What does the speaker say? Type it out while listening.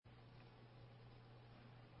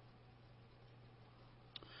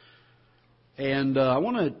And I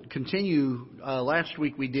want to continue. Last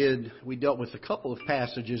week we dealt with a couple of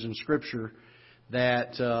passages in Scripture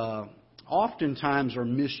that oftentimes are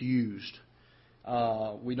misused.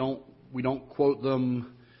 We don't quote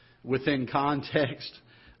them within context.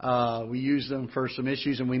 We use them for some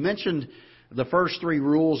issues, and we mentioned the first three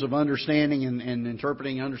rules of understanding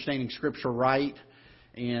and understanding Scripture right.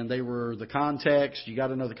 And they were the context. You got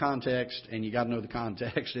to know the context, and you got to know the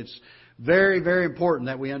context. It's very, very important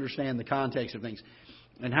that we understand the context of things,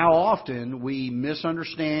 and how often we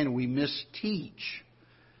misunderstand, we misteach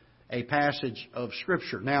a passage of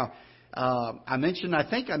Scripture. Now, I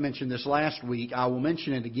think I mentioned this last week. I will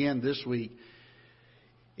mention it again this week.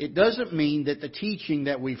 It doesn't mean that the teaching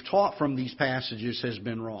that we've taught from these passages has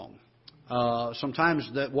been wrong.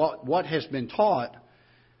 Sometimes that what has been taught,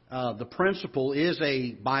 the principle is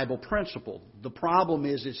a Bible principle. The problem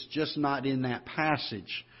is it's just not in that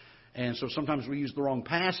passage. And so sometimes we use the wrong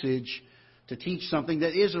passage to teach something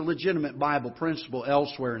that is a legitimate Bible principle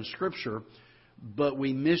elsewhere in Scripture, but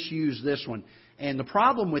we misuse this one. And the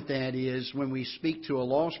problem with that is when we speak to a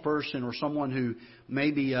lost person or someone who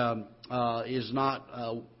maybe is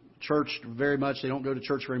not churched very much, they don't go to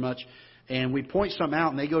church very much, and we point something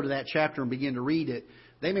out and they go to that chapter and begin to read it,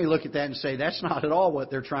 they may look at that and say, that's not at all what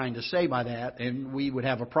they're trying to say by that, and we would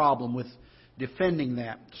have a problem with defending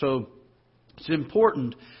that. So it's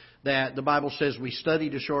important that the Bible says we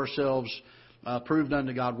study to show ourselves proved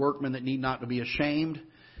unto God, workmen that need not to be ashamed.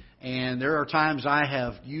 And there are times I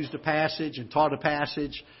have used a passage and taught a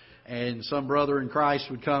passage, and some brother in Christ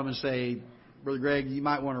would come and say, Brother Greg, you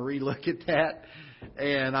might want to relook at that.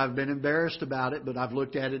 And I've been embarrassed about it, but I've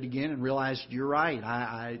looked at it again and realized you're right.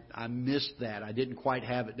 I missed that. I didn't quite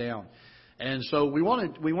have it down. And so we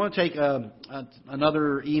want to take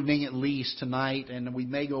another evening at least tonight, and we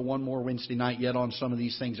may go one more Wednesday night yet on some of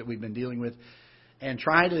these things that we've been dealing with, and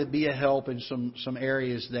try to be a help in some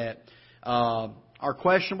areas that are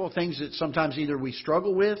questionable, things that sometimes either we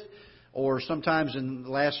struggle with, or sometimes in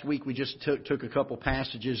last week we just took a couple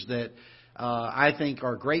passages that I think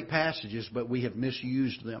are great passages, but we have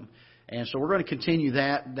misused them. And so we're going to continue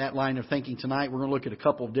that line of thinking tonight. We're going to look at a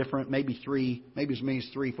couple of different, maybe as many as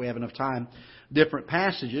three if we have enough time, different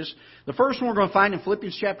passages. The first one we're going to find in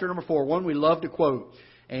Philippians chapter number 4, one we love to quote,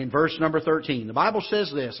 and verse number 13. The Bible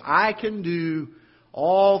says this, I can do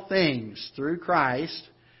all things through Christ,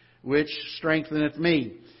 which strengtheneth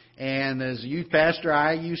me. And as a youth pastor,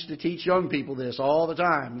 I used to teach young people this all the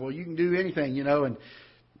time. Well, you can do anything, and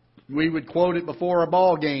we would quote it before our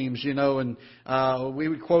ball games, and we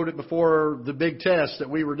would quote it before the big test that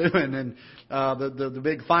we were doing, and the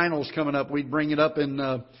big finals coming up. We'd bring it up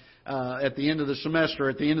at the end of the semester,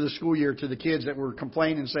 at the end of the school year, to the kids that were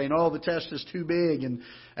complaining, saying, "Oh, the test is too big." And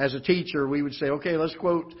as a teacher, we would say, "Okay, let's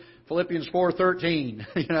quote Philippians 4:13,"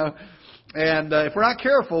 And if we're not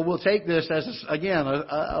careful, we'll take this as again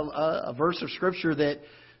a verse of Scripture that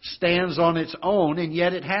stands on its own, and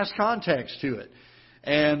yet it has context to it.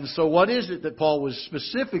 And so what is it that Paul was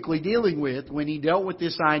specifically dealing with when he dealt with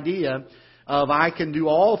this idea of I can do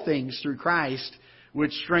all things through Christ,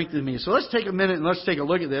 which strengthens me? So let's take a minute and let's take a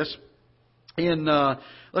look at this. And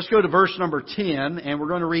let's go to verse number 10, and we're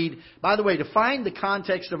going to read, by the way, to find the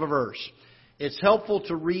context of a verse, it's helpful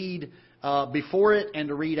to read before it and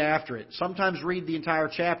to read after it. Sometimes read the entire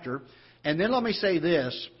chapter. And then let me say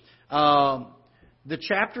this, the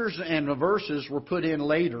chapters and the verses were put in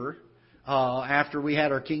later, after we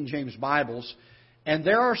had our King James Bibles. And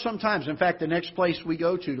there are some times, in fact, the next place we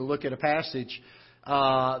go to look at a passage,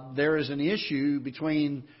 there is an issue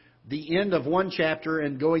between the end of one chapter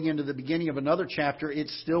and going into the beginning of another chapter.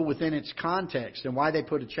 It's still within its context. And why they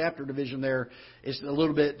put a chapter division there is a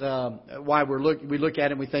little bit why we look at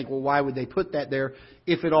it and we think, well, why would they put that there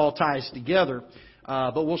if it all ties together?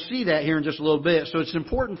 But we'll see that here in just a little bit. So it's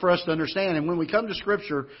important for us to understand. And when we come to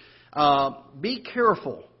Scripture, be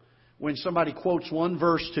careful when somebody quotes one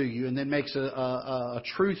verse to you and then makes a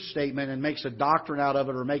truth statement and makes a doctrine out of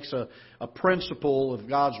it or makes a principle of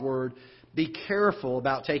God's Word. Be careful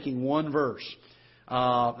about taking one verse.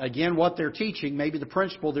 Again, what they're teaching, maybe the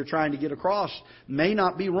principle they're trying to get across may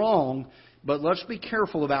not be wrong, but let's be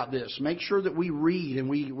careful about this. Make sure that we read and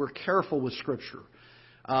we're careful with Scripture.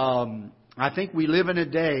 I think we live in a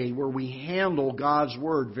day where we handle God's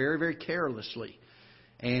Word very, very carelessly.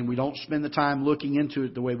 And we don't spend the time looking into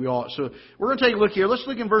it the way we ought. So we're going to take a look here. Let's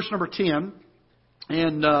look in verse number 10.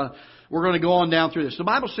 And we're going to go on down through this. The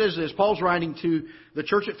Bible says this. Paul's writing to the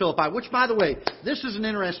church at Philippi. Which, by the way, this is an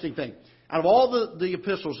interesting thing. Out of all the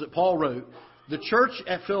epistles that Paul wrote, the church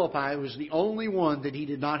at Philippi was the only one that he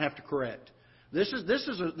did not have to correct. This is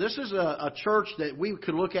a church that we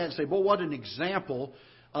could look at and say, well, what an example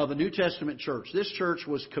of a New Testament church. This church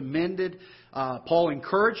was commended. Paul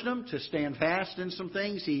encouraged them to stand fast in some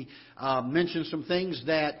things. He mentioned some things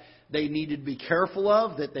that they needed to be careful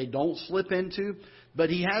of, that they don't slip into. But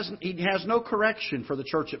he has no correction for the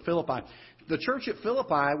church at Philippi. The church at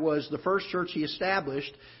Philippi was the first church he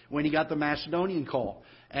established when he got the Macedonian call.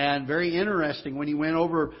 And very interesting, when he went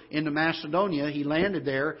over into Macedonia, he landed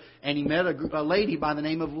there and he met a lady by the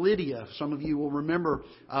name of Lydia. Some of you will remember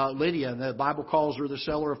Lydia. The Bible calls her the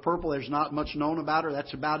seller of purple. There's not much known about her.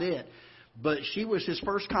 That's about it. But she was his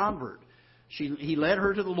first convert. He led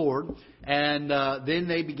her to the Lord, and then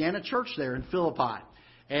they began a church there in Philippi.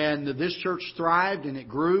 And this church thrived and it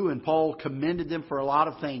grew, and Paul commended them for a lot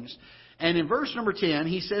of things. And in verse number 10,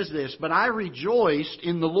 he says this, "But I rejoiced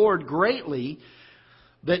in the Lord greatly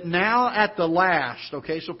that now at the last,"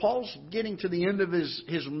 okay, so Paul's getting to the end of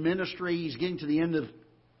his ministry. He's getting to the end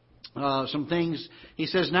of some things. He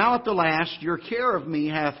says, "Now at the last, your care of me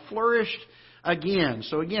hath flourished again."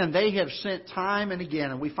 So again, they have sent time and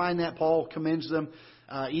again, and we find that Paul commends them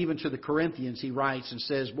even to the Corinthians. He writes and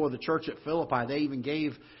says, "Boy, the church at Philippi, they even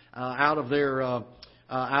gave out of their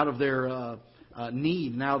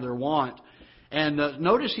need and out of their want." And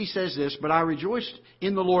notice he says this, "But I rejoiced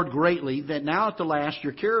in the Lord greatly, that now at the last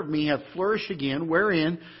your care of me hath flourished again,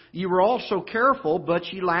 wherein you were also careful,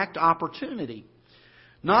 but ye lacked opportunity.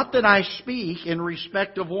 Not that I speak in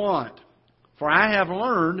respect of want, for I have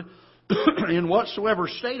learned in whatsoever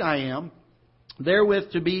state I am,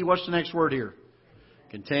 therewith to be," what's the next word here?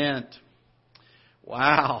 Content.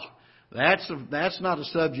 Wow. That's not a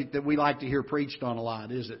subject that we like to hear preached on a lot,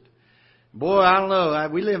 is it? Boy, I don't know.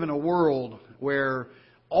 We live in a world where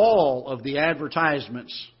all of the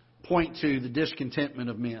advertisements point to the discontentment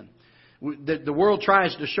of men. The world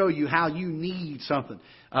tries to show you how you need something.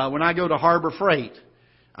 When I go to Harbor Freight,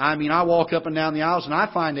 I walk up and down the aisles and I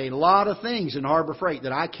find a lot of things in Harbor Freight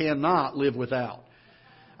that I cannot live without.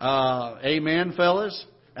 Amen, fellas?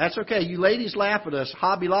 That's okay. You ladies laugh at us.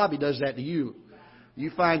 Hobby Lobby does that to you.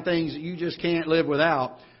 You find things that you just can't live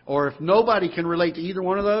without. Or if nobody can relate to either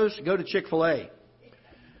one of those, go to Chick-fil-A.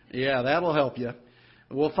 Yeah, that'll help you.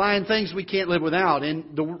 We'll find things we can't live without.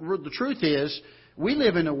 And the truth is, we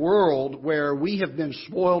live in a world where we have been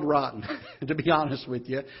spoiled rotten, to be honest with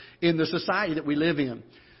you, in the society that we live in.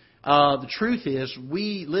 The truth is,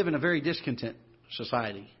 we live in a very discontent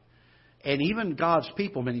society. And even God's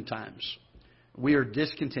people, many times, we are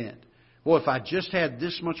discontent. Boy, if I just had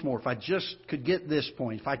this much more, if I just could get this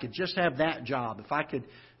point, if I could just have that job, if I could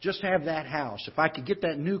just have that house, if I could get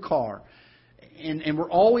that new car. And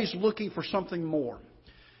we're always looking for something more.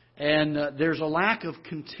 And there's a lack of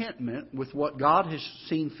contentment with what God has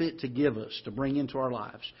seen fit to give us, to bring into our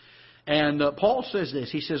lives. And Paul says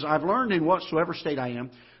this. He says, "I've learned in whatsoever state I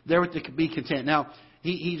am, therewith to be content." Now,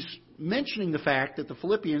 he's mentioning the fact that the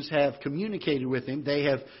Philippians have communicated with him. They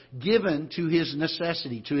have given to his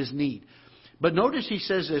necessity, to his need. But notice he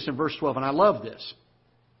says this in verse 12, and I love this.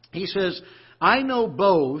 He says, "I know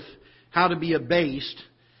both how to be abased,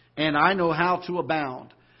 and I know how to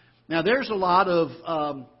abound." Now, there's a lot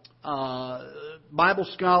of Bible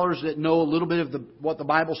scholars that know a little bit of what the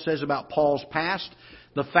Bible says about Paul's past.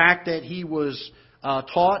 The fact that he was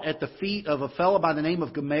taught at the feet of a fellow by the name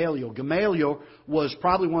of Gamaliel. Gamaliel was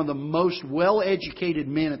probably one of the most well-educated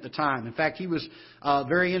men at the time. In fact, he was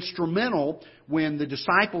very instrumental when the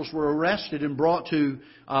disciples were arrested and brought to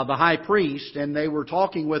the high priest, and they were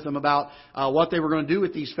talking with him about what they were going to do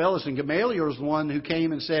with these fellows. And Gamaliel was the one who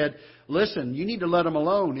came and said, "Listen, you need to let them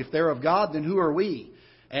alone. If they're of God, then who are we?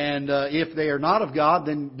 And if they are not of God,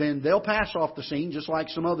 then they'll pass off the scene, just like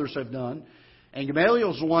some others have done." And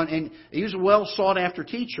Gamaliel's the one, and he was a well sought after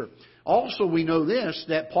teacher. Also, we know this,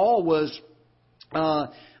 that Paul was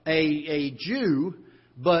a Jew,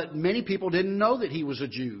 but many people didn't know that he was a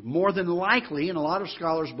Jew. More than likely, and a lot of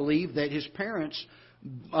scholars believe that his parents,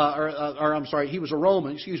 he was a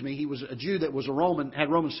Roman, he was a Jew that was a Roman, had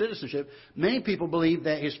Roman citizenship. Many people believe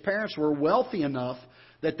that his parents were wealthy enough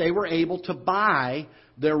that they were able to buy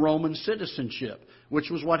their Roman citizenship,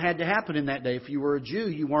 which was what had to happen in that day. If you were a Jew,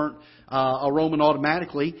 you weren't a Roman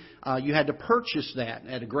automatically. You had to purchase that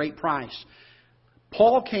at a great price.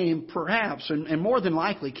 Paul came perhaps, and more than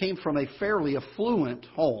likely, came from a fairly affluent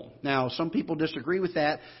home. Now, some people disagree with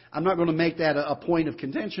that. I'm not going to make that a point of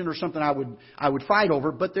contention or something I would fight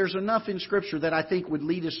over, but there's enough in Scripture that I think would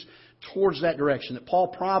lead us towards that direction, that Paul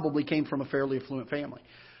probably came from a fairly affluent family.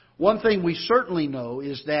 One thing we certainly know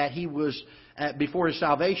is that he was, before his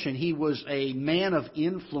salvation, he was a man of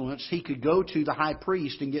influence. He could go to the high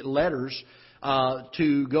priest and get letters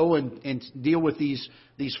to go and deal with these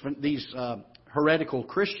heretical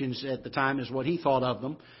Christians at the time, is what he thought of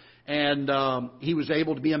them. And he was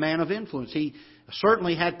able to be a man of influence. He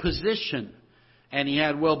certainly had position, and he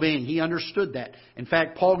had well-being. He understood that. In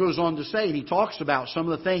fact, Paul goes on to say, and he talks about some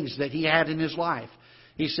of the things that he had in his life.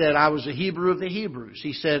 He said, I was a Hebrew of the Hebrews.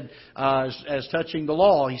 He said, as touching the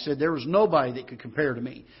law, he said, there was nobody that could compare to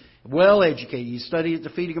me. Well educated. He studied at the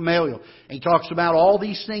feet of Gamaliel. And he talks about all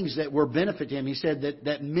these things that were benefit to him. He said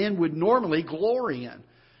that men would normally glory in.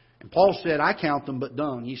 And Paul said, I count them but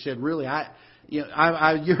dung. He said, really,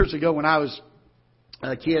 years ago when I was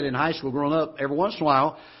a kid in high school growing up, every once in a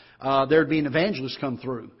while, there'd be an evangelist come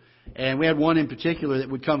through. And we had one in particular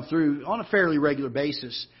that would come through on a fairly regular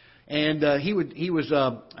basis. And he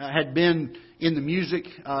had been in the music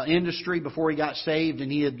industry before he got saved,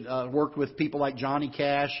 and he had worked with people like Johnny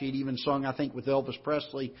Cash. He'd even sung, I think, with Elvis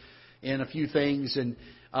Presley in a few things. And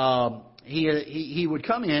he would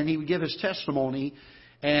come in, he would give his testimony,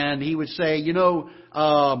 and he would say,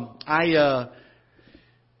 I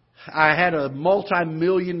had a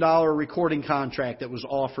multi-million-dollar recording contract that was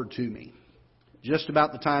offered to me just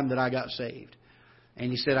about the time that I got saved. And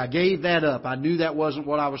he said, I gave that up. I knew that wasn't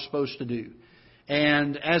what I was supposed to do.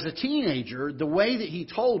 And as a teenager, the way that he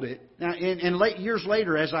told it, now, and years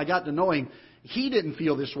later as I got to know him, he didn't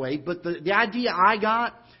feel this way. But the idea I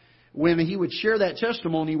got when he would share that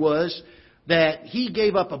testimony was that he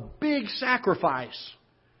gave up a big sacrifice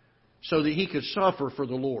so that he could suffer for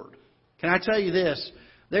the Lord. Can I tell you this?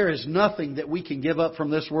 There is nothing that we can give up from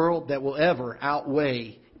this world that will ever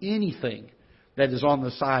outweigh anything that is on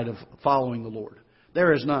the side of following the Lord.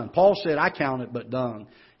 There is none. Paul said, I count it but dung.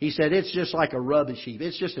 He said, it's just like a rubbish heap.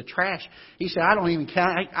 It's just a trash. He said, I don't even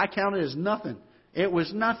count. I count it as nothing. It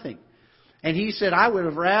was nothing. And he said, I would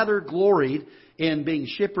have rather gloried in being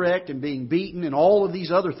shipwrecked and being beaten and all of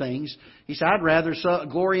these other things. He said, I'd rather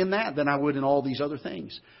glory in that than I would in all these other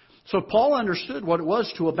things. So Paul understood what it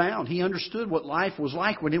was to abound. He understood what life was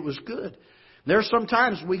like when it was good. There's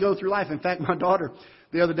sometimes we go through life. In fact, my daughter,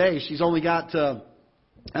 the other day, she's only got,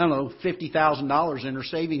 $50,000 in her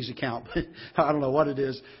savings account. I don't know what it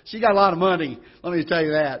is. She got a lot of money. Let me tell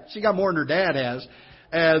you that. She got more than her dad has.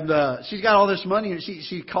 And she's got all this money. And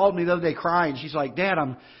she called me the other day crying. She's like, Dad,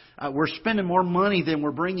 we're spending more money than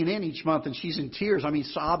we're bringing in each month. And she's in tears. I mean,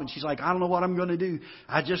 sobbing. She's like, I don't know what I'm going to do.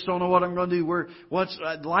 I just don't know what I'm going to do.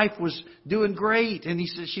 Life was doing great. And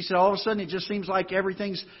she said, all of a sudden, it just seems like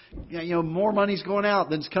everything's, more money's going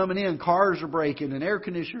out than's coming in. Cars are breaking and air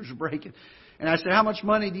conditioners are breaking. And I said, how much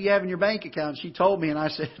money do you have in your bank account? She told me, and I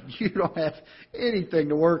said, you don't have anything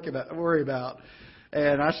to worry about.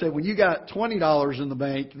 And I said, when you got $20 in the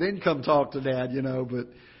bank, then come talk to Dad, But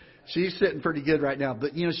she's sitting pretty good right now.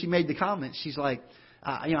 But, she made the comment. She's like,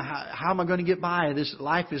 how am I going to get by? This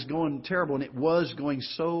life is going terrible. And it was going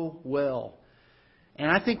so well.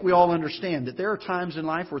 And I think we all understand that there are times in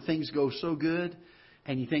life where things go so good,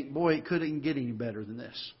 and you think, boy, it couldn't get any better than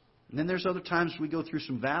this. And then there's other times we go through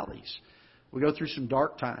some valleys. We go through some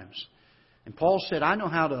dark times. And Paul said, I know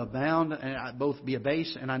how to abound, and both be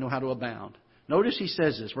abased, and I know how to abound. Notice he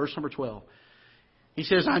says this, verse number 12. He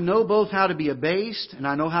says, I know both how to be abased, and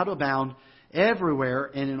I know how to abound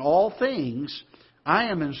everywhere, and in all things I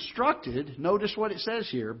am instructed, notice what it says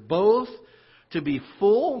here, both to be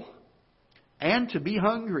full and to be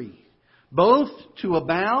hungry, both to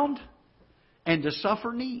abound and to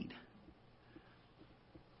suffer need.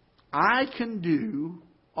 I can do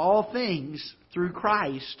all things through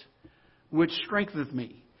Christ, which strengtheneth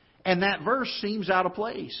me. And that verse seems out of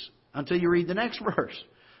place until you read the next verse.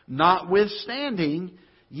 Notwithstanding,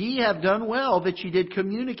 ye have done well that ye did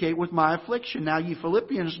communicate with my affliction. Now ye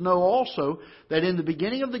Philippians know also that in the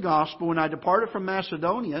beginning of the gospel, when I departed from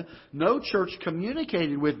Macedonia, no church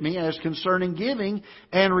communicated with me as concerning giving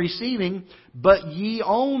and receiving, but ye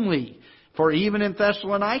only. For even in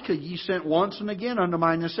Thessalonica ye sent once and again unto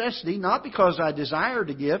my necessity, not because I desire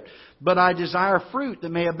to give, but I desire fruit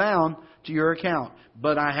that may abound to your account.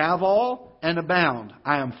 But I have all and abound.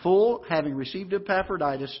 I am full, having received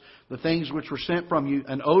Epaphroditus, the things which were sent from you,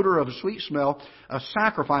 an odor of a sweet smell, a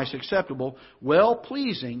sacrifice acceptable, well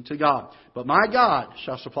pleasing to God. But my God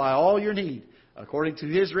shall supply all your need, according to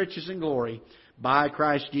His riches and glory, by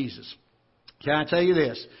Christ Jesus. Can I tell you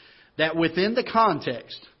this? That within the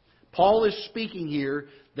context, Paul is speaking here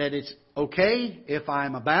that it's okay if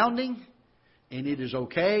I'm abounding, and it is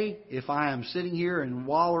okay if I am sitting here and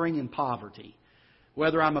wallowing in poverty.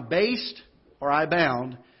 Whether I'm abased or I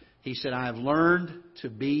abound, he said, I have learned to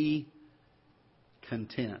be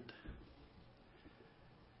content.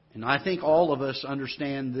 And I think all of us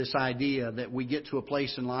understand this idea that we get to a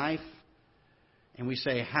place in life and we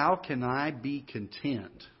say, how can I be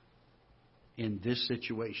content in this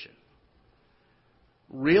situation?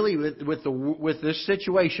 really, with this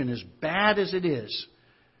situation, as bad as it is,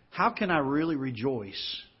 how can I really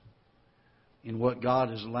rejoice in what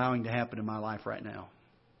God is allowing to happen in my life right now?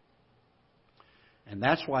 And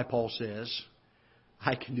that's why Paul says,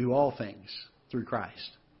 I can do all things through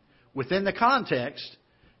Christ. Within the context,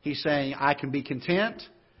 he's saying, I can be content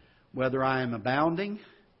whether I am abounding,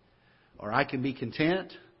 or I can be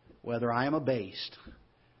content whether I am abased.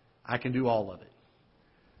 I can do all of it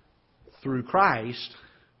through Christ,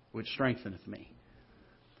 which strengtheneth me.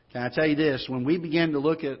 Can I tell you this? When we begin to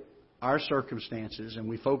look at our circumstances and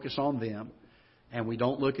we focus on them, and we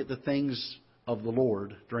don't look at the things of the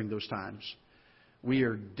Lord during those times, we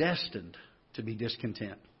are destined to be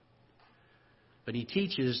discontent. But He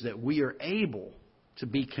teaches that we are able to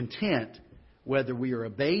be content whether we are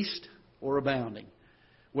abased or abounding.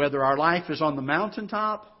 Whether our life is on the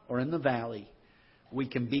mountaintop or in the valley, we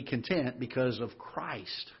can be content because of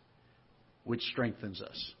Christ, which strengthens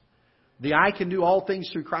us. The I can do all things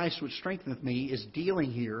through Christ which strengtheneth me is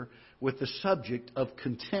dealing here with the subject of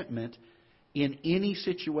contentment in any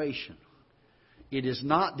situation. It is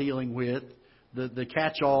not dealing with the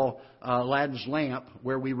catch-all Aladdin's lamp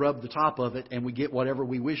where we rub the top of it and we get whatever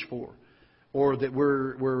we wish for. Or that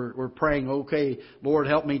we're praying, okay, Lord,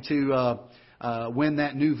 help me to win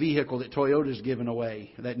that new vehicle that Toyota's given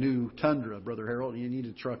away, that new Tundra, Brother Harold. You need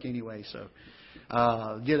a truck anyway, so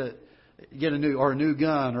get a new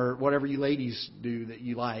gun or whatever you ladies do that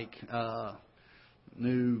you like,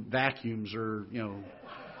 new vacuums or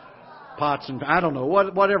pots and I don't know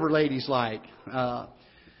whatever ladies like.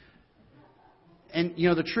 And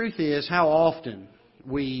the truth is, how often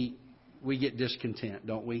we get discontent,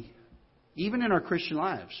 don't we? Even in our Christian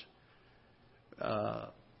lives.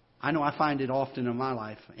 I know I find it often in my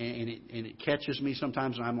life, and it catches me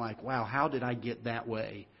sometimes, and I'm like, wow, how did I get that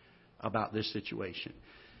way about this situation?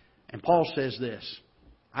 And Paul says this,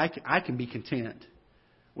 I can be content.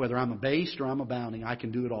 Whether I'm abased or I'm abounding, I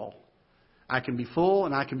can do it all. I can be full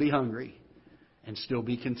and I can be hungry and still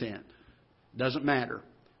be content. Doesn't matter.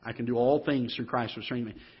 I can do all things through Christ who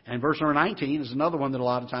strengthens me. And verse number 19 is another one that a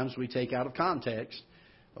lot of times we take out of context.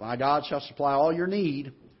 My God shall supply all your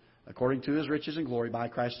need according to His riches and glory by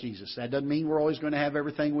Christ Jesus. That doesn't mean we're always going to have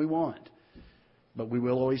everything we want. But we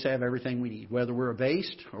will always have everything we need. Whether we're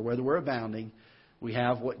abased or whether we're abounding, we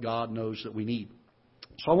have what God knows that we need.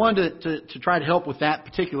 So I wanted to try to help with that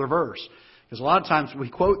particular verse. Because a lot of times we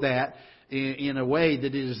quote that in a way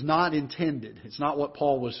that it is not intended. It's not what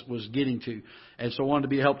Paul was getting to. And so I wanted to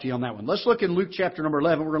be a help to you on that one. Let's look in Luke chapter number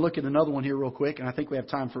 11. We're going to look at another one here real quick. And I think we have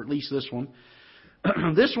time for at least this one.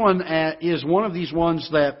 This one is one of these ones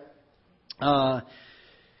that I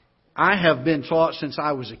have been taught since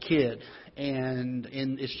I was a kid. And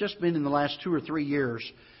it's just been in the last 2 or 3 years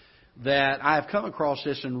that I have come across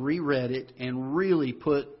this and reread it and really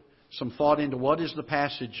put some thought into what is the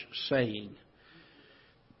passage saying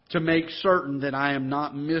to make certain that I am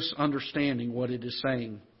not misunderstanding what it is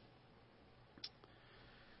saying.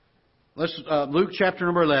 Let's Luke chapter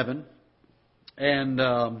number 11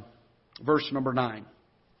 and verse number 9.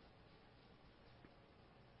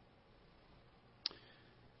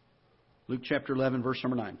 Luke chapter 11, verse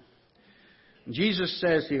number 9. Jesus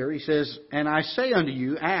says here, He says, And I say unto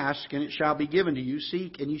you, ask, and it shall be given to you.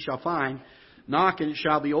 Seek, and ye shall find. Knock, and it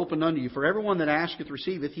shall be opened unto you. For everyone that asketh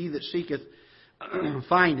receiveth. He that seeketh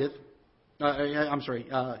findeth. He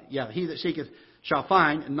that seeketh shall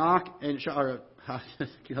find. Knock, and it shall...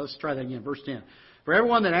 let's try that again. Verse 10. For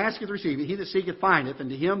everyone that asketh receiveth. He that seeketh findeth.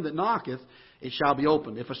 And to him that knocketh it shall be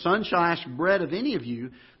opened. If a son shall ask bread of any of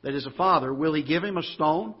you that is a father, will he give him a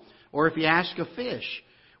stone? Or if he ask a fish,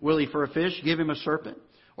 will he for a fish give him a serpent?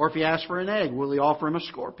 Or if he ask for an egg, will he offer him a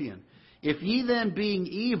scorpion? If ye then, being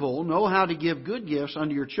evil, know how to give good gifts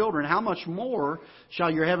unto your children, how much more shall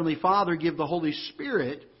your heavenly Father give the Holy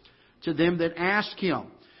Spirit to them that ask Him?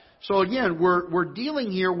 So again, we're dealing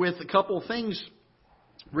here with a couple of things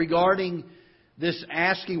regarding this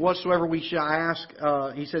asking whatsoever we shall ask.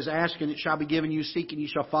 He says, ask and it shall be given you, seek and you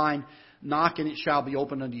shall find, knock and it shall be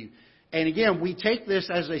opened unto you. And again, we take this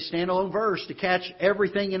as a standalone verse to catch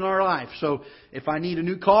everything in our life. So if I need a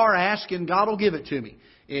new car, ask and God will give it to me.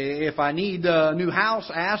 If I need a new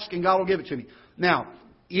house, ask and God will give it to me. Now,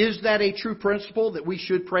 is that a true principle that we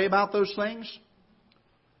should pray about those things?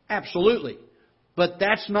 Absolutely. But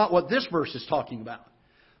that's not what this verse is talking about.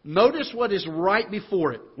 Notice what is right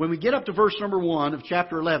before it. When we get up to verse number 1 of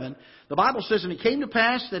chapter 11, the Bible says, And it came to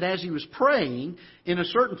pass that as he was praying in a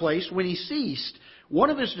certain place, when he ceased, one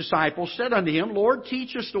of his disciples said unto him, Lord,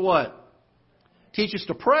 teach us to what? Teach us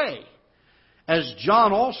to pray, as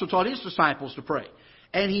John also taught his disciples to pray.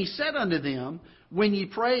 And He said unto them, When ye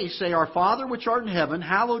pray, say, Our Father which art in heaven,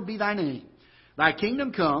 hallowed be Thy name. Thy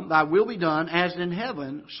kingdom come, Thy will be done, as in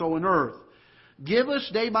heaven, so in earth. Give us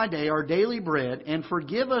day by day our daily bread, and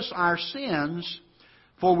forgive us our sins,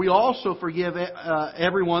 for we also forgive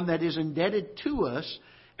everyone that is indebted to us.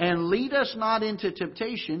 And lead us not into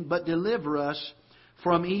temptation, but deliver us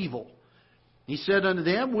from evil. He said unto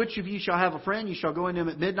them, Which of you shall have a friend? You shall go unto him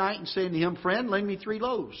at midnight, and say unto him, Friend, lend me 3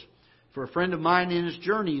 loaves. For a friend of mine in his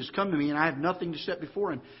journey is come to me, and I have nothing to set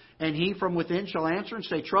before him. And he from within shall answer and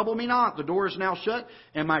say, Trouble me not, the door is now shut,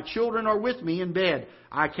 and my children are with me in bed.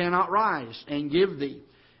 I cannot rise and give thee.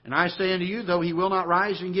 And I say unto you, though he will not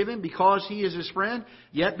rise and give him, because he is his friend,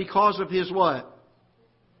 yet because of his what?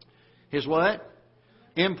 His what?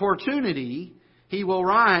 Importunity, he will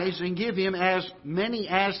rise and give him as many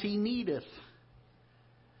as he needeth.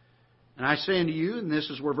 And I say unto you, and this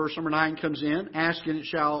is where verse number 9 comes in, Ask and it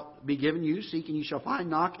shall be given you, seek and ye shall find,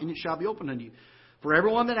 knock and it shall be opened unto you. For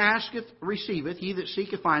everyone that asketh receiveth, he that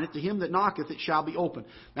seeketh findeth, to him that knocketh it shall be opened.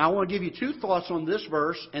 Now I want to give you 2 thoughts on this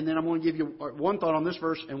verse, and then I'm going to give you 1 thought on this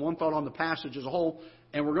verse and 1 thought on the passage as a whole.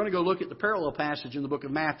 And we're going to go look at the parallel passage in the book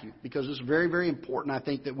of Matthew, because it's very, very important, I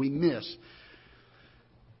think, that we miss.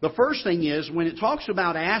 The first thing is, when it talks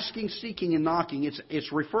about asking, seeking, and knocking,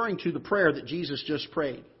 it's referring to the prayer that Jesus just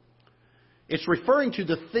prayed. It's referring to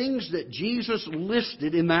the things that Jesus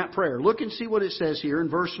listed in that prayer. Look and see what it says here in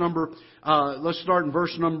verse number, let's start in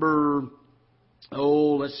verse number,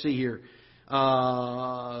 let's see here.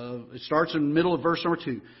 It starts in the middle of verse number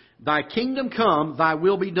 2. Thy kingdom come, Thy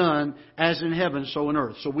will be done, as in heaven, so in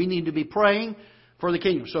earth. So we need to be praying for the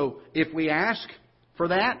kingdom. So if we ask for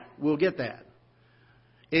that, we'll get that.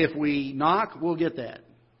 If we knock, we'll get that.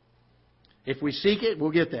 If we seek it,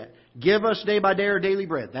 we'll get that. Give us day by day our daily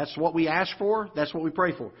bread. That's what we ask for. That's what we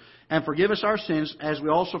pray for. And forgive us our sins, as we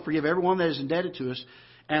also forgive everyone that is indebted to us.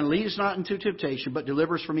 And lead us not into temptation, but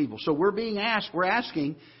deliver us from evil. So we're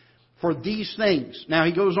asking for these things. Now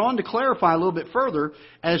he goes on to clarify a little bit further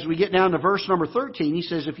as we get down to verse number 13. He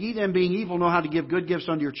says, If ye then being evil know how to give good gifts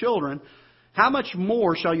unto your children, how much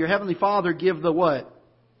more shall your heavenly Father give the what?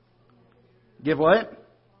 Give what?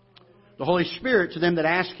 The Holy Spirit to them that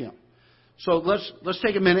ask Him. So let's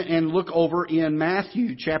take a minute and look over in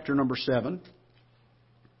Matthew chapter number 7.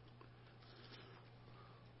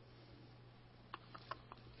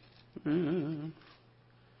 Did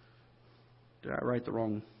I write the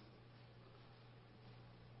wrong?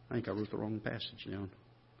 I think I wrote the wrong passage down.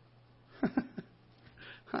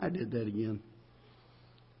 I did that again.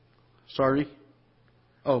 Sorry.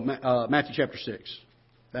 Matthew chapter 6.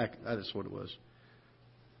 That's what it was.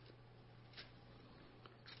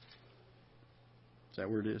 Is that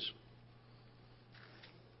where it is?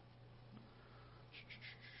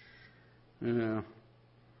 Yeah.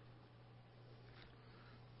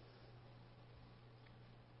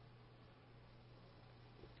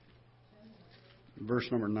 Verse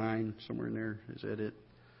number 9, somewhere in there. Is that it?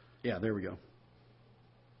 Yeah, there we go.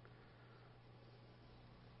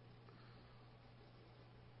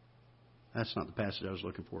 That's not the passage I was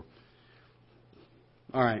looking for.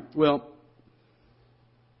 All right. Well,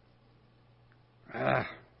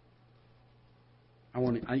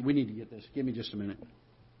 we need to get this. Give me just a minute.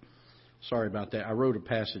 Sorry about that. I wrote a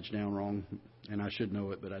passage down wrong, and I should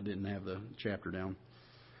know it, but I didn't have the chapter down.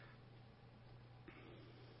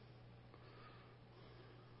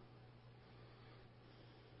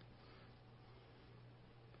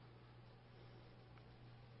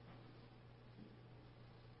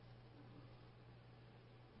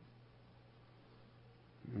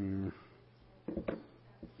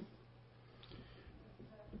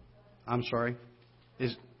 I'm sorry.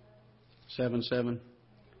 Is 7:7?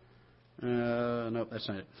 Nope, that's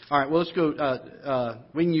not it. All right, well, let's go.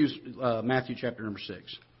 We can use Matthew chapter number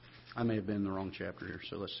 6. I may have been in the wrong chapter here,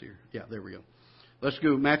 so let's see here. Yeah, there we go. Let's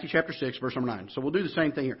go Matthew chapter 6, verse number 9. So we'll do the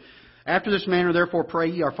same thing here. After this manner, therefore, pray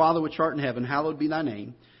ye, Our Father which art in heaven, hallowed be Thy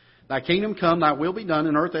name. Thy kingdom come, Thy will be done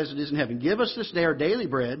in earth as it is in heaven. Give us this day our daily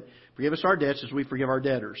bread. Forgive us our debts as we forgive our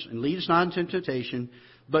debtors. And lead us not into temptation,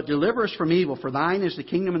 but deliver us from evil. For Thine is the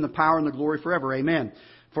kingdom and the power and the glory forever. Amen.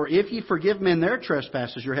 For if ye forgive men their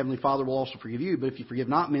trespasses, your heavenly Father will also forgive you. But if you forgive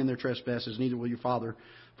not men their trespasses, neither will your Father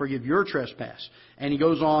forgive your trespass. And he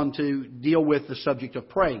goes on to deal with the subject of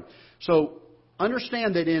praying. So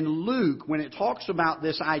understand that in Luke, when it talks about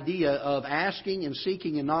this idea of asking and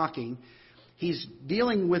seeking and knocking, he's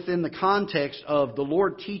dealing within the context of the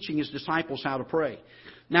Lord teaching His disciples how to pray.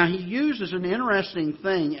 Now, he uses an interesting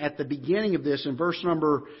thing at the beginning of this in verse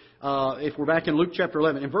number, if we're back in Luke chapter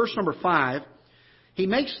 11, in verse number 5, he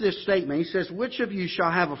makes this statement. He says, which of you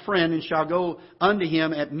shall have a friend and shall go unto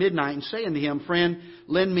him at midnight and say unto him, Friend,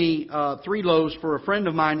 lend me 3 loaves, for a friend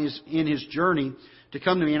of mine is in his journey to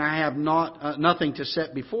come to me, and I have nothing to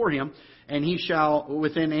set before him. And he shall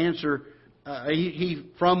within answer, he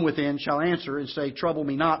from within shall answer and say, Trouble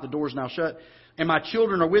me not, the door is now shut, and my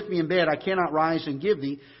children are with me in bed, I cannot rise and give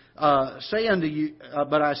thee. But I say unto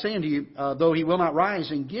you, though he will not rise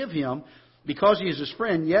and give him, because he is his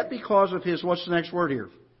friend, yet because of his, what's the next word here?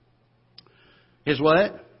 His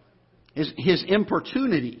what? His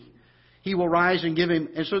importunity, he will rise and give him.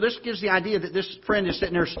 And so this gives the idea that this friend is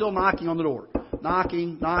sitting there still knocking on the door.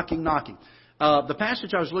 Knocking. The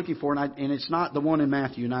passage I was looking for, and it's not the one in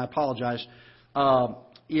Matthew, and I apologize,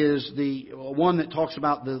 is the one that talks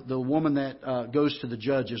about the woman that goes to the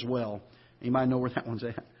judge as well. Anybody know where that one's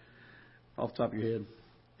at? Off the top of your head.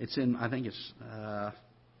 It's in, I think it's,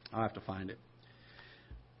 I'll have to find it.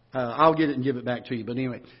 I'll get it and give it back to you. But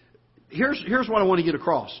anyway, here's what I want to get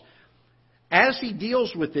across. As he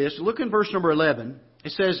deals with this, look in verse number 11.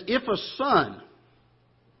 It says, If a son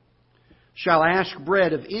shall ask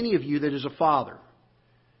bread of any of you that is a father,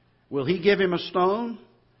 will he give him a stone?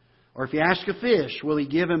 Or if he ask a fish, will he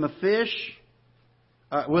give him a fish?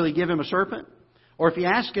 Will he give him a serpent? Or if he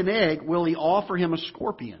ask an egg, will he offer him a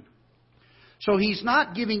scorpion? So he's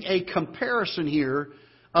not giving a comparison here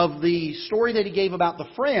of the story that he gave about the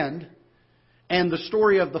friend and the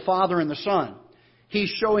story of the father and the son. He's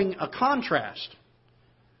showing a contrast.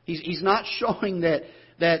 He's not showing that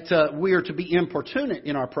we are to be importunate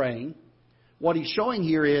in our praying. What he's showing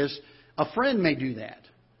here is a friend may do that.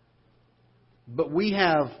 But we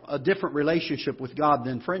have a different relationship with God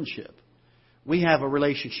than friendship. We have a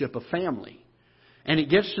relationship of family. And it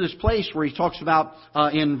gets to this place where he talks about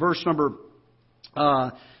in verse number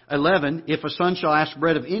 11, if a son shall ask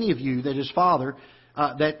bread of any of you that is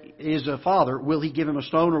a father, will he give him a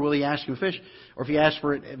stone or will he ask him a fish? Or if he asks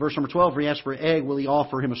for it, verse number 12, if he asks for an egg, will he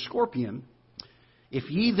offer him a scorpion? If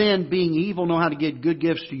ye then, being evil, know how to give good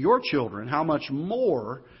gifts to your children, how much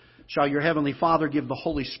more shall your heavenly Father give the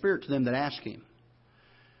Holy Spirit to them that ask Him?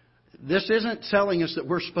 This isn't telling us that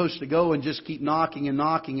we're supposed to go and just keep knocking and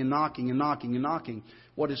knocking and knocking and knocking and knocking.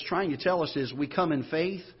 What it's trying to tell us is we come in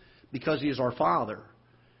faith because He is our Father.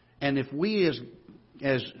 And if we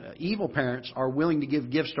as evil parents are willing to give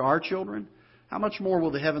gifts to our children, how much more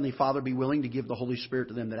will the Heavenly Father be willing to give the Holy Spirit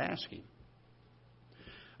to them that ask Him?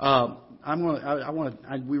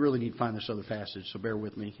 We really need to find this other passage, so bear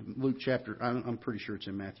with me. Luke chapter, I'm pretty sure it's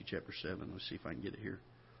in Matthew chapter 7. Let's see if I can get it here.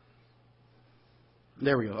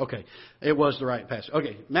 There we go. Okay. It was the right passage.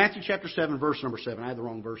 Okay. Matthew chapter 7, verse number 7. I had the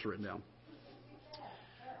wrong verse written down.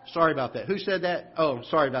 Sorry about that. Who said that? Oh,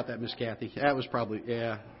 sorry about that, Miss Kathy. That was probably,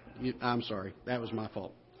 I'm sorry. That was my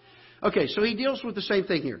fault. Okay, so he deals with the same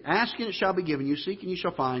thing here. Ask and it shall be given you. Seek and you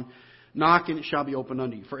shall find. Knock and it shall be opened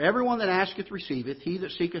unto you. For everyone that asketh receiveth. He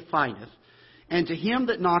that seeketh findeth. And to him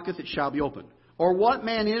that knocketh it shall be opened. Or what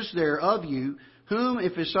man is there of you whom,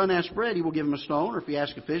 if his son asks bread, he will give him a stone? Or if he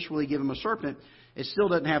asks a fish, will he give him a serpent? It still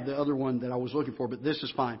doesn't have the other one that I was looking for, but this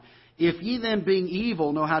is fine. If ye then, being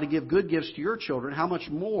evil, know how to give good gifts to your children, how much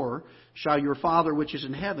more shall your Father which is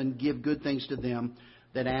in heaven give good things to them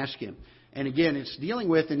that ask Him? And again, it's dealing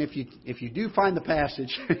with, and if you do find the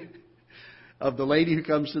passage of the lady who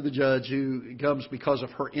comes to the judge, who comes because of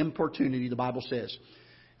her importunity, the Bible says,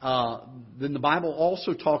 then the Bible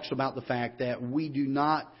also talks about the fact that we do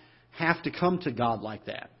not have to come to God like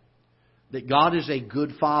that. That God is a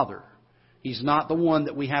good Father. He's not the one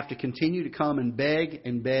that we have to continue to come and beg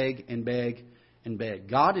and beg and beg and beg.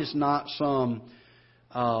 God is not some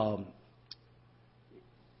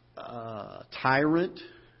tyrant.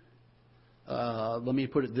 Let me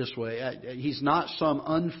put it this way. He's not some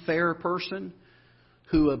unfair person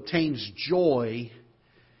who obtains joy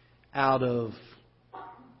out of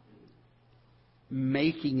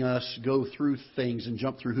making us go through things and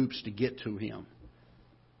jump through hoops to get to Him.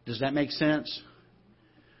 Does that make sense?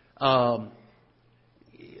 A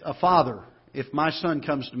father, if my son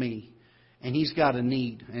comes to me and he's got a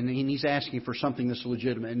need and he's asking for something that's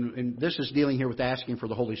legitimate, and this is dealing here with asking for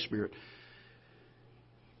the Holy Spirit.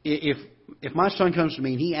 If my son comes to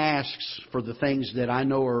me and he asks for the things that I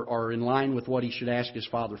know are in line with what he should ask his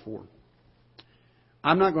father for,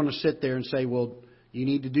 I'm not going to sit there and say, well, you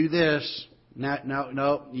need to do this.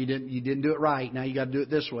 No, you didn't do it right. Now you got to do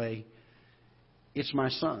it this way. It's my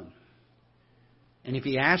son. And if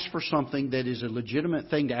he asks for something that is a legitimate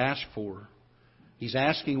thing to ask for, he's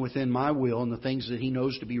asking within my will and the things that he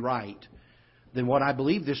knows to be right, then what I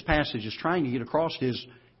believe this passage is trying to get across is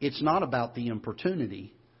it's not about the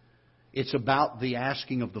importunity. It's about the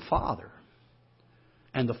asking of the Father.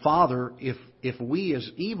 And the Father, if we as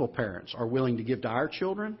evil parents are willing to give to our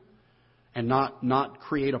children and not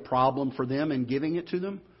create a problem for them in giving it to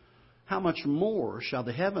them, how much more shall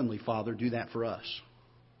the Heavenly Father do that for us?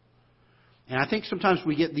 And I think sometimes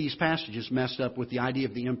we get these passages messed up with the idea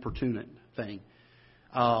of the importunate thing.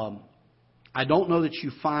 I don't know that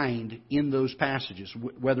you find in those passages,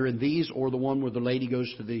 whether in these or the one where the lady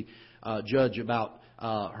goes to the judge about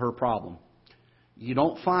her problem, you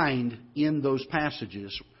don't find in those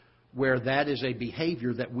passages where that is a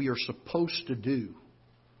behavior that we are supposed to do.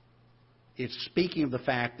 It's speaking of the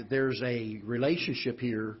fact that there's a relationship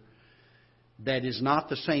here that is not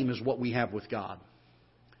the same as what we have with God.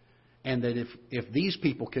 And that if these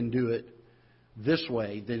people can do it this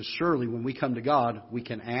way, then surely when we come to God, we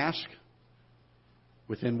can ask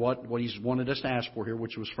within what He's wanted us to ask for here,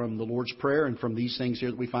 which was from the Lord's Prayer and from these things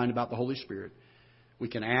here that we find about the Holy Spirit. We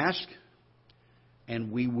can ask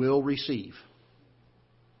and we will receive.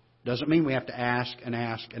 Doesn't mean we have to ask and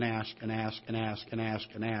ask and ask and ask and ask and ask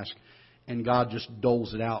and ask, and God just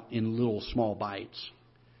doles it out in little small bites.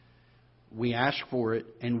 We ask for it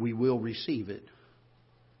and we will receive it.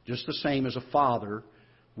 Just the same as a father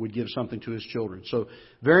would give something to his children. So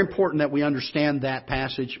very important that we understand that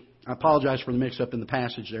passage. I apologize for the mix-up in the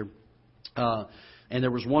passage there. And there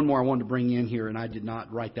was one more I wanted to bring in here, and I did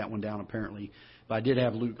not write that one down apparently. But I did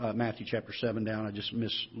have Matthew chapter 7 down. I just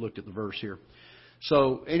looked at the verse here.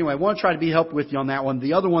 So anyway, I want to try to be helpful with you on that one.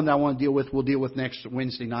 The other one that I want to deal with, we'll deal with next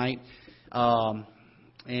Wednesday night. And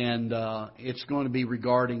it's going to be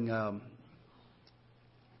regarding...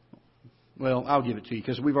 Well, I'll give it to you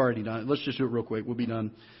because we've already done it. Let's just do it real quick. We'll be done.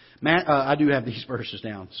 I do have these verses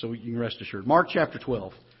down, so you can rest assured. Mark chapter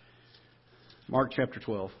 12. Mark chapter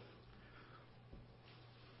 12.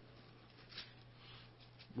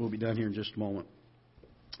 We'll be done here in just a moment.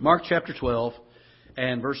 Mark chapter 12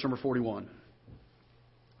 and verse number 41.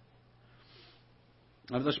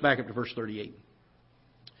 Let's back up to verse 38. And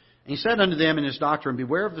He said unto them in His doctrine,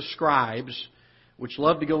 Beware of the scribes, which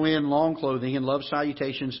love to go in long clothing and love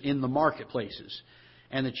salutations in the marketplaces,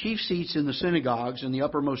 and the chief seats in the synagogues and the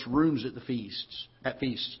uppermost rooms at the feasts,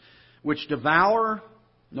 which devour,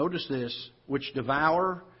 notice this, which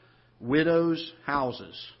devour widows'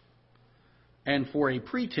 houses, and for a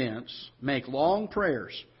pretense make long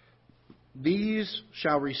prayers. These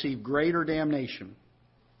shall receive greater damnation.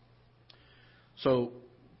 So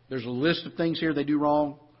there's a list of things here they do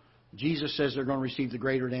wrong. Jesus says they're going to receive the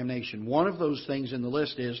greater damnation. One of those things in the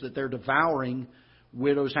list is that they're devouring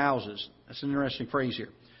widows' houses. That's an interesting phrase here.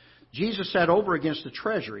 Jesus sat over against the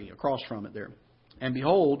treasury, across from it there. And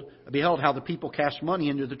beheld how the people cast money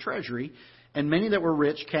into the treasury, and many that were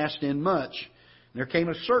rich cast in much. And there came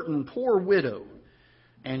a certain poor widow,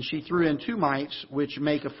 and she threw in 2 mites, which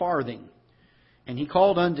make a farthing. And He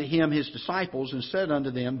called unto Him His disciples, and said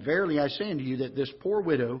unto them, Verily I say unto you, that this poor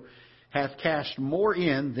widow hath cast more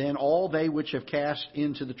in than all they which have cast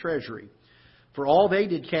into the treasury. For all they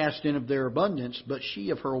did cast in of their abundance, but she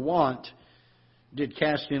of her want did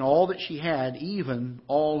cast in all that she had, even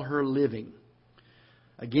all her living.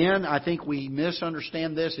 Again, I think we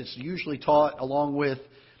misunderstand this. It's usually taught along with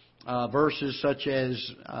verses such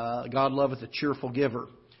as God loveth a cheerful giver,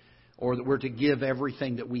 or that we're to give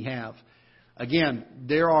everything that we have. Again,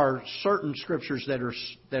 there are certain scriptures that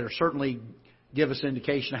are certainly give us an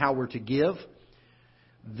indication of how we're to give.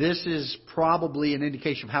 This is probably an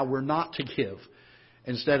indication of how we're not to give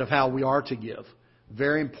instead of how we are to give.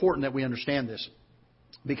 Very important that we understand this,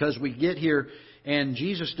 because we get here and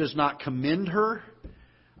Jesus does not commend her.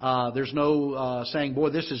 There's no saying,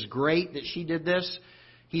 boy, this is great that she did this.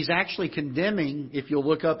 He's actually condemning, if you'll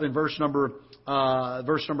look up in verse number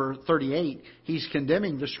 38, He's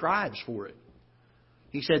condemning the scribes for it.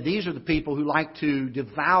 He said, these are the people who like to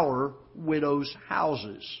devour widows'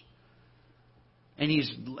 houses. And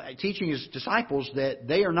He's teaching His disciples that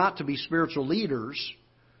they are not to be spiritual leaders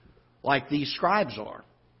like these scribes are.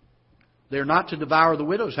 They're not to devour the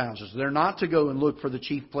widows' houses. They're not to go and look for the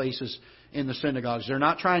chief places in the synagogues. They're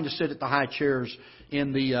not trying to sit at the high chairs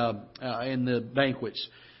in the banquets.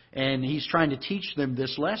 And He's trying to teach them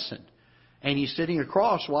this lesson. And He's sitting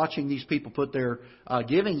across watching these people put their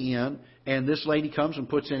giving in, and this lady comes and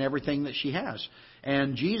puts in everything that she has.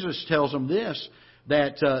 And Jesus tells them this,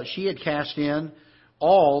 that she had cast in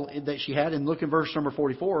all that she had. And look in verse number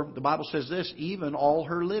 44, the Bible says this, even all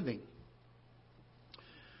her living.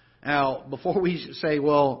 Now, before we say,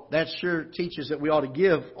 well, that sure teaches that we ought to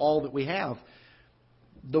give all that we have,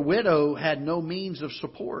 the widow had no means of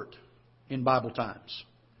support in Bible times.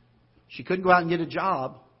 She couldn't go out and get a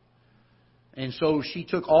job. And so she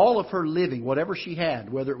took all of her living, whatever she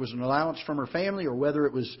had, whether it was an allowance from her family or whether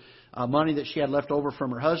it was money that she had left over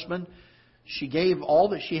from her husband, she gave all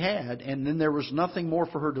that she had, and then there was nothing more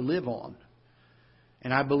for her to live on.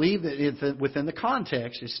 And I believe that within the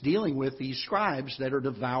context, it's dealing with these scribes that are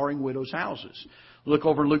devouring widows' houses. Look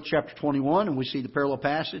over Luke chapter 21, and we see the parallel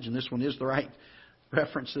passage, and this one is the right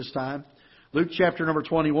reference this time. Luke chapter number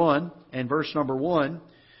 21 and verse number 1.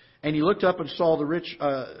 And he looked up and saw the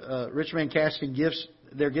rich man casting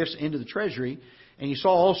their gifts into the treasury. And he saw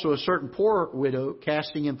also a certain poor widow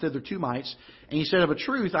casting in thither 2 mites. And he said, Of a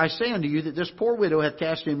truth, I say unto you that this poor widow hath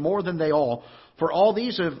cast in more than they all. For all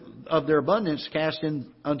these of their abundance cast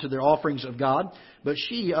in unto their offerings of God. But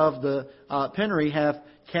she of the penury hath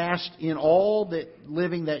cast in all that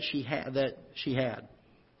living that she had.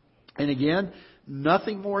 And again,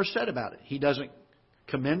 nothing more is said about it. He doesn't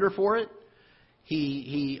commend her for it.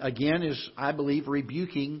 He again is, I believe,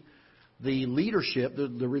 rebuking the leadership,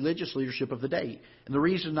 the religious leadership of the day. And the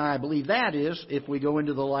reason I believe that is, if we go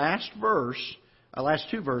into the last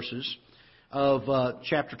 2 verses of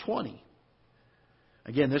chapter 20.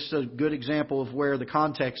 Again, this is a good example of where the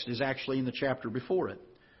context is actually in the chapter before it.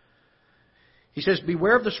 He says,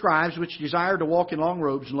 Beware of the scribes which desire to walk in long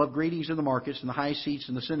robes and love greetings in the markets and the high seats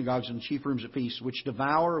in the synagogues and the chief rooms at feasts, which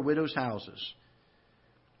devour widows' houses.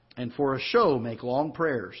 And for a show make long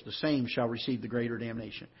prayers. The same shall receive the greater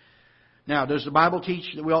damnation. Now, does the Bible teach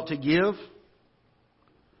that we ought to give?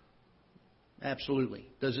 Absolutely.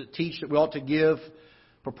 Does it teach that we ought to give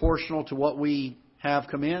proportional to what we have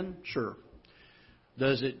come in? Sure.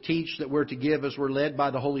 Does it teach that we're to give as we're led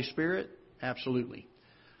by the Holy Spirit? Absolutely.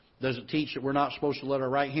 Does it teach that we're not supposed to let our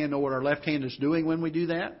right hand know what our left hand is doing when we do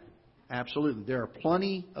that? Absolutely. There are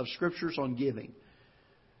plenty of scriptures on giving.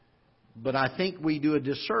 But I think we do a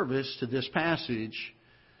disservice to this passage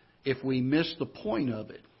if we miss the point of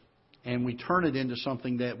it and we turn it into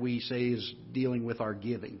something that we say is dealing with our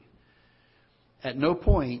giving. At no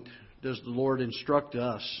point does the Lord instruct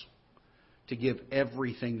us to give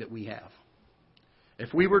everything that we have.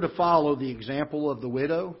 If we were to follow the example of the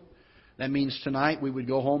widow, that means tonight we would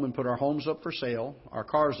go home and put our homes up for sale, our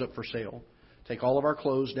cars up for sale, take all of our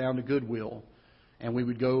clothes down to Goodwill, and we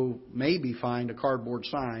would go maybe find a cardboard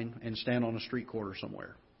sign and stand on a street corner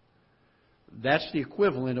somewhere. That's the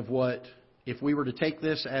equivalent of what, if we were to take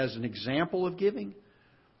this as an example of giving,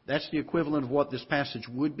 that's the equivalent of what this passage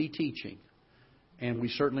would be teaching. And we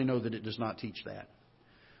certainly know that it does not teach that.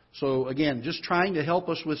 So again, just trying to help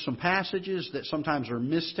us with some passages that sometimes are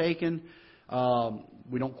mistaken.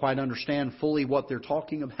 We don't quite understand fully what they're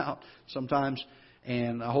talking about sometimes.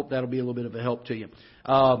 And I hope that'll be a little bit of a help to you.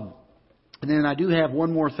 And then I do have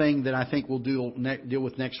one more thing that I think we'll deal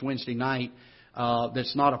with next Wednesday night.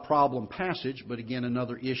 That's not a problem passage, but again,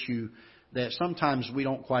 another issue that sometimes we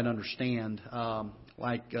don't quite understand,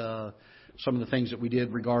 like some of the things that we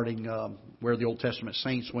did regarding where the Old Testament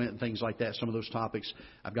saints went and things like that, some of those topics.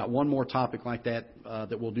 I've got one more topic like that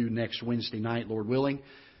that we'll do next Wednesday night, Lord willing.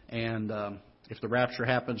 And if the rapture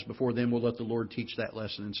happens before then, we'll let the Lord teach that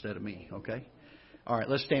lesson instead of me, okay? All right,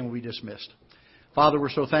 let's stand when we dismissed. Father, we're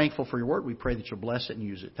so thankful for your word. We pray that you'll bless it and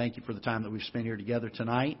use it. Thank you for the time that we've spent here together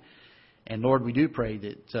tonight. And Lord, we do pray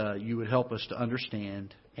that you would help us to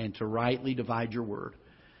understand and to rightly divide your word.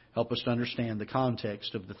 Help us to understand the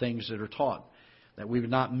context of the things that are taught, that we would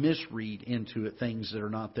not misread into it things that are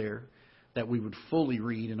not there, that we would fully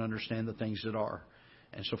read and understand the things that are.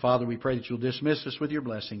 And so, Father, we pray that you'll dismiss us with your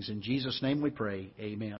blessings. In Jesus' name we pray, amen.